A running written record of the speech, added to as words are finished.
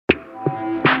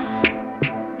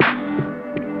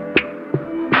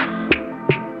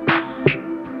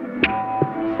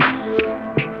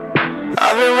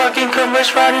rocking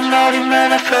Converse, riding naughty,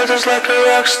 man, I feel just like a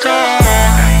rock star.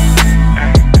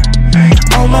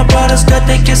 All my brothers got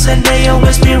their kiss and they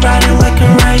always be riding like a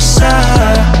racer.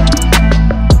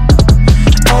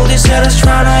 All these haters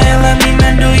tryna yell at me,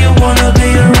 man, do you wanna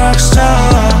be a rock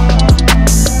star?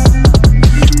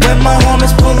 When my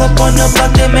homies pull up on the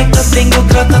block, they make the thing go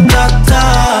grata-ta-ta.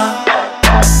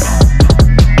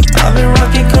 I've been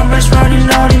rocking Converse, riding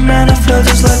naughty, man, I feel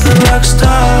just like a rock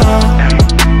star.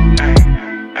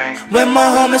 When my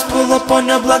homies pull up on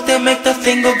the block, they make the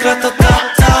thing go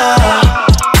grata-ta-ta.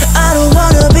 I don't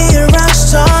wanna be a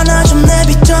rockstar. 나 좀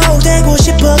내비둬 되고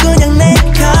싶어 그냥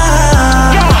내가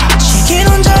시킨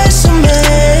혼자 있으면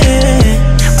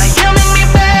But you make me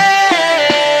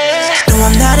bad. No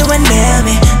I'm not doing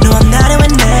me. No I'm not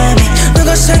doing me.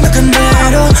 누가 생각한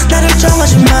대로 나를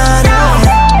정하지 마라.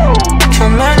 Too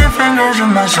many fingers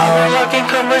in my soul. I've been rocking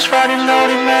Converse, riding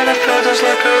naughty, man, I feel just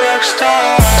like a rock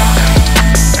star.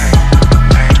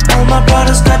 All my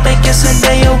brothers got their kiss and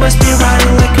they always be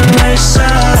riding like a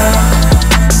racer.